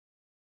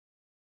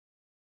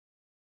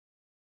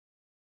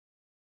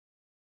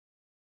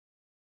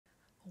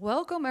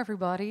Welcome,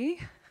 everybody.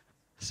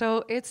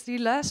 So it's the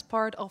last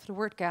part of the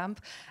WordCamp,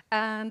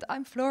 and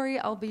I'm Flory.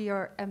 I'll be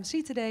your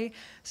MC today.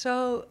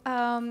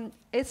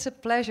 It's a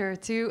pleasure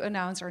to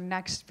announce our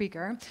next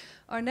speaker.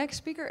 Our next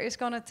speaker is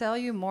going to tell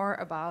you more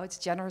about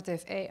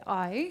generative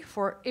AI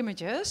for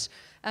images.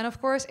 And of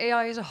course,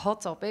 AI is a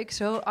hot topic,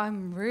 so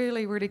I'm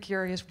really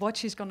curious what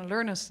she's going to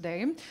learn us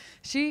today.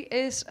 She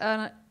is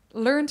a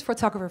learned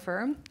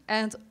photographer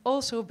and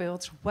also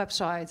builds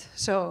websites.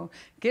 So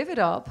give it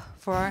up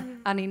for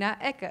Anina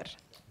Ecker.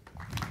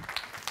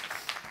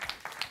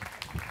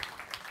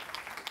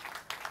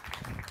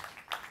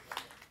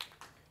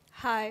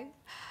 Hi.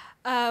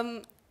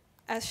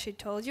 As she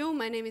told you,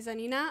 my name is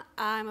Anina.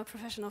 I'm a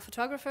professional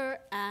photographer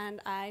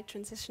and I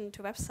transitioned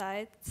to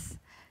websites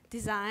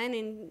design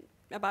in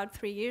about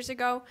 3 years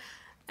ago.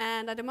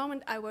 And at the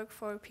moment I work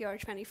for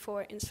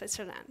PR24 in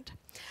Switzerland.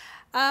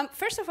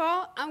 First of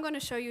all, I'm going to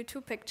show you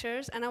two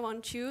pictures and I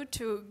want you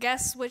to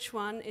guess which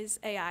one is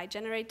AI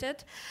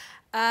generated.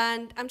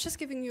 And I'm just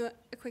giving you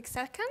a quick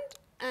second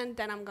and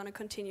then I'm going to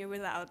continue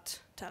without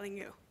telling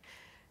you.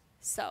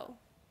 So,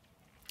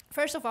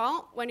 first of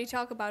all, when you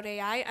talk about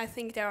AI, I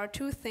think there are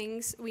two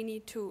things we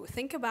need to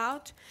think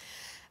about.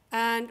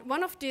 And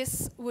one of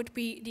these would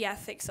be the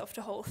ethics of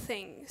the whole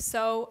thing.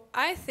 So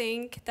I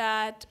think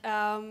that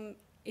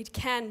it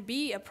can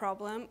be a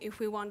problem if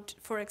we want,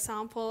 for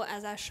example,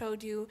 as I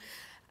showed you,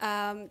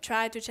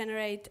 try to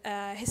generate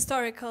a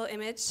historical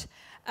image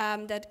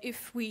that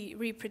if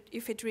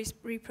it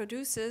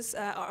reproduces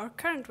our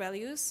current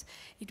values,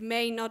 it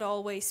may not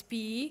always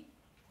be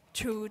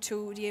true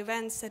to the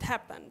events that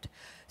happened.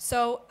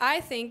 So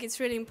I think it's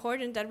really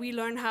important that we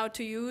learn how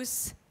to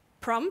use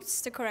prompts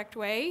the correct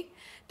way,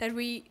 that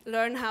we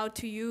learn how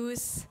to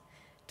use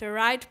the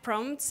right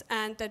prompts,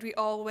 and that we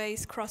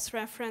always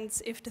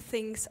cross-reference if the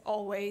things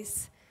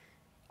always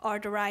are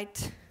the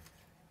right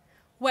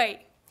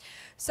way.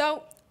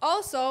 So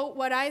also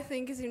what I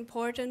think is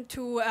important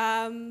to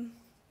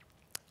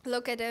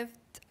look at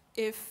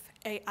if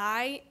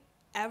AI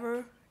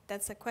ever,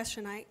 that's a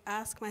question I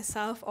ask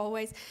myself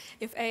always,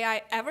 if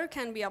AI ever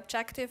can be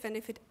objective and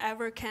if it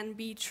ever can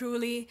be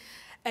truly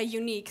a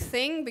unique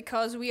thing,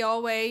 because we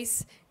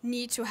always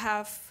need to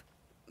have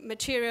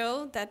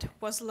material that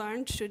was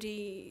learned to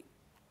the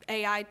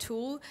AI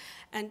tool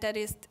and that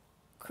it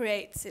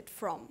creates it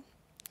from.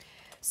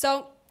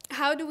 So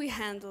how do we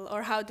handle,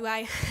 or how do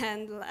I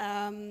handle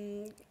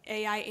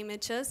AI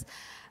images?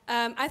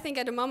 I think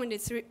at the moment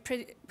it's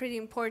pretty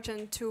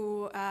important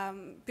to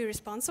be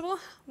responsible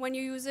when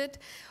you use it.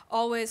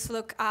 Always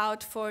look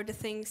out for the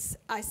things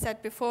I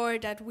said before,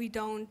 that we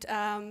don't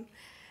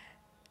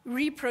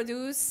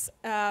reproduce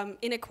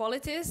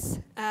inequalities,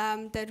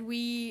 that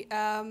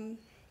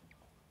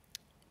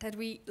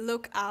we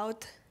look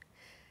out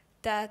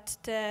that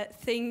the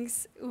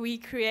things we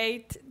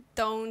create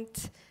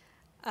don't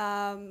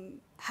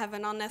have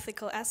an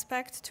unethical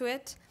aspect to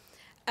it.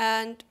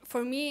 And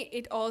for me,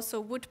 it also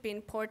would be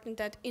important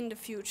that in the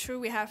future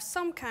we have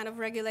some kind of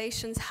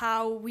regulations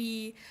how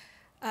we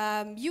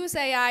use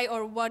AI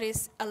or what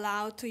is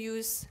allowed to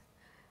use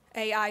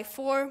AI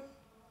for.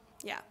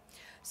 Yeah.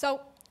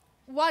 So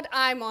what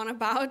I'm on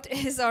about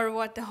is, or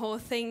what the whole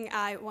thing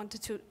I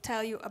wanted to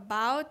tell you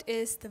about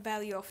is the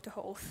value of the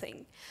whole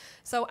thing.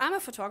 So I'm a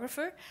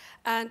photographer,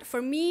 and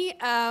for me,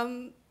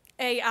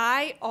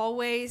 AI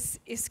always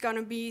is going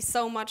to be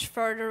so much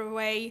further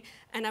away,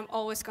 and I'm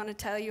always going to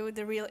tell you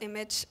the real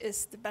image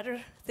is the better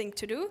thing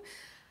to do.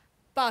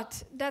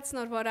 But that's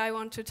not what I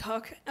want to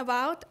talk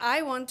about.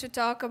 I want to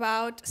talk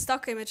about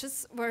stock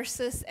images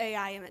versus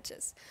AI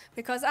images,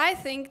 because I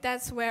think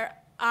that's where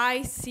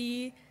I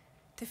see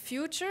the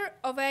future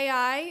of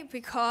AI,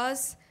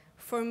 because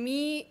for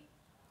me,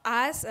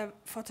 as a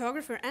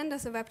photographer and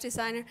as a web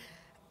designer,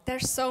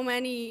 there's so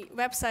many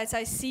websites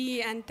I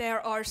see and there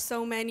are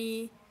so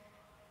many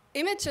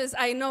images,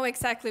 I know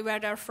exactly where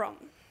they're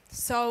from.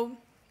 So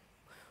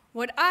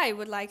what I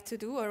would like to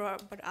do, or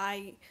what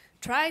I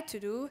try to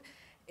do,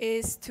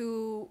 is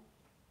to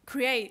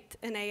create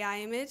an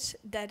AI image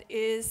that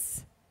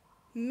is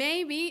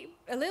maybe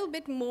a little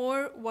bit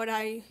more what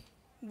I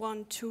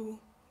want to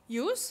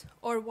use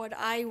or what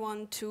I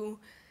want to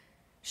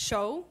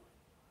show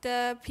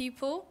the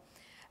people.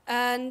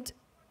 And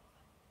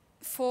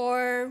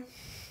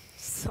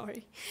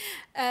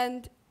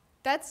and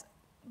that's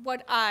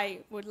what I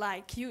would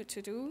like you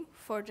to do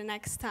for the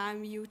next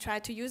time you try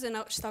to use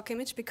a stock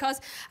image, because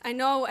I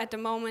know at the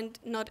moment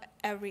not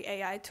every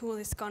AI tool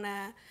is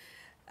gonna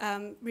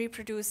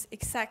reproduce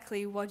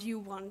exactly what you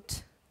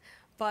want.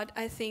 But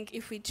I think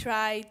if we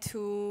try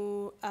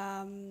to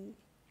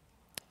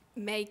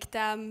make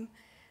them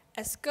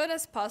as good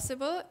as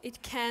possible,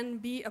 it can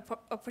be an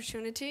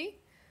opportunity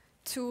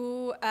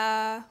to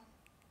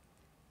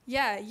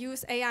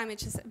use AI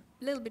images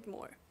a little bit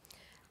more.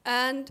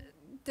 And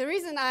the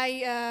reason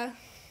I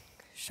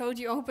showed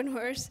you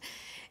OpenVerse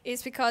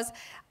is because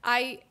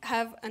I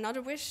have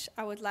another wish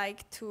I would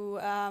like to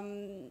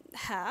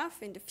have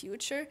in the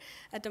future.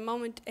 At the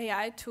moment,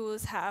 AI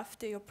tools have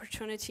the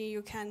opportunity,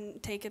 you can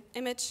take an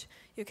image,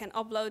 you can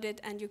upload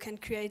it, and you can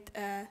create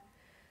a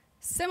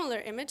similar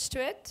image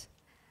to it.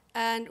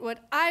 And what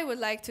I would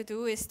like to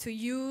do is to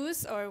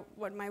use, or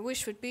what my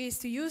wish would be, is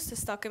to use the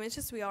stock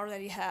images we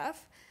already have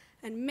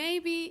and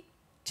maybe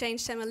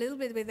change them a little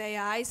bit with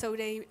AI so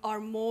they are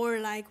more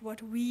like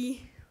what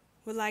we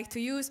would like to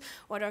use,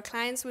 what our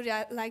clients would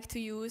like to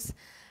use,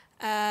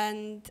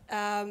 and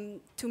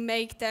to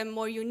make them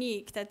more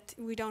unique, that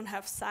we don't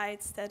have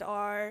sites that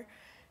are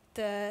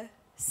the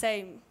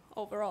same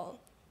overall.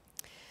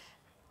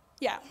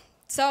 Yeah,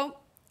 so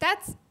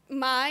that's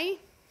my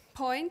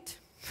point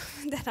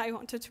that I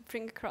wanted to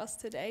bring across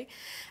today.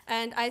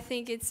 And I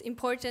think it's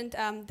important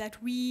that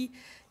we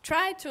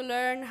try to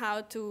learn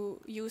how to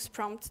use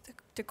prompts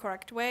the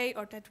correct way,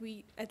 or that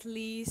we at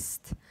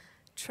least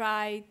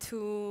try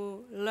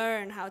to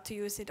learn how to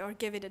use it or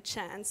give it a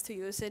chance to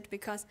use it,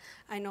 because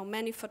I know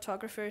many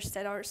photographers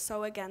that are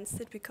so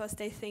against it because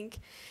they think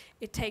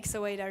it takes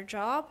away their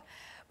job.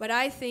 But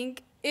I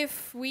think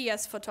if we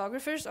as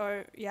photographers,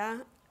 or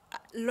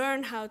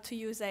learn how to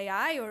use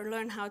AI or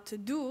learn how to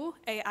do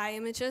AI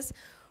images,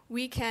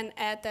 we can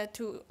add that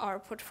to our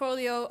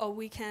portfolio, or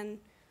we can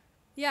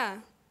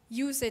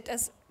use it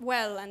as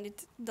well, and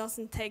it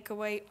doesn't take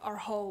away our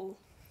whole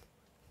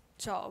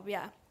job.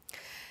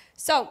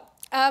 So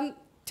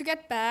to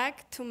get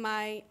back to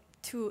my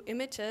two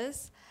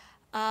images,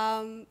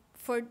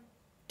 for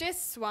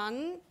this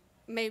one,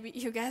 maybe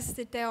you guessed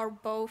it, they are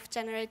both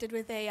generated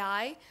with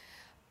AI,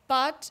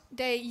 but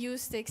they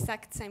use the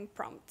exact same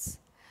prompts.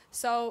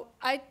 So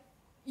I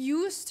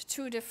used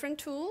two different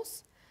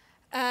tools,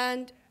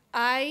 and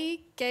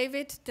I gave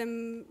it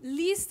the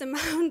least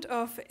amount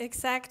of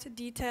exact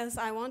details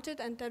I wanted,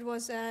 and that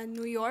was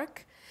New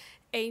York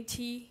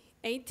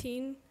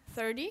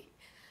 1830,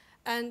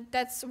 and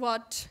that's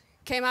what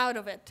came out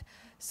of it.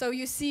 So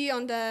you see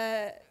on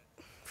the,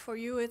 for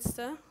you it's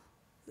the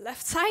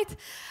left side,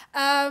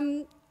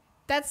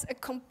 that's a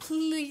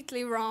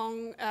completely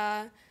wrong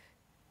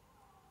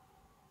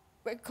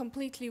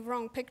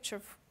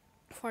picture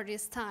for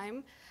this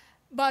time.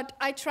 But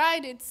I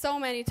tried it so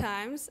many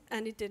times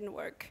and it didn't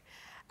work.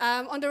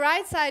 On the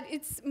right side,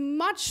 it's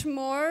much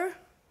more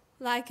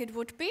like it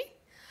would be,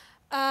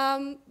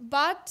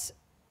 but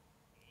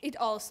it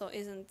also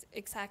isn't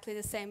exactly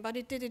the same, but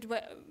it did it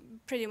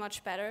pretty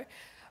much better.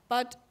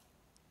 But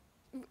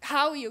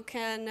how you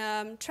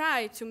can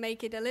try to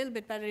make it a little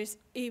bit better is,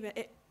 even,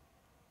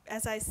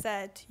 as I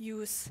said,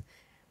 use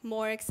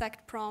more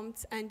exact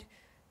prompts and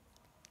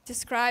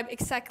describe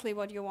exactly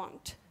what you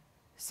want.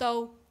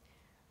 So,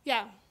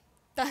 yeah,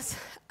 that's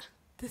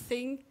the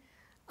thing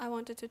I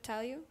wanted to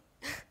tell you.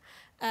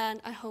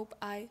 And I hope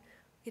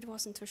it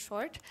wasn't too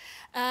short.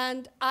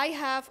 And I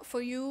have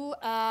for you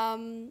a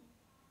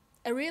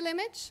real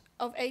image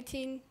of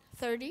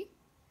 1830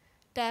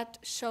 that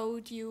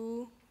showed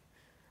you,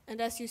 and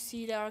as you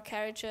see, there are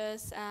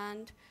carriages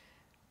and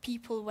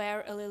people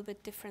wear a little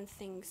bit different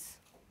things.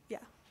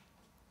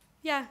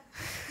 Yeah.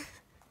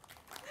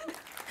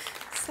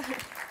 Sorry.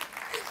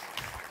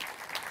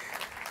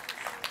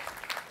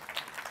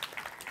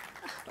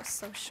 That was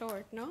so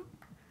short, no?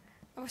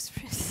 I was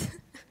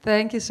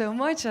Thank you so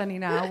much,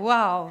 Anina.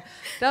 Wow,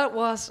 that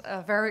was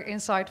a very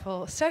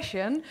insightful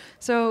session.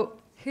 So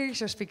here's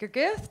your speaker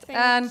gift, Thank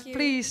and you.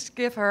 please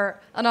give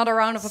her another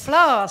round of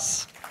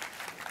applause.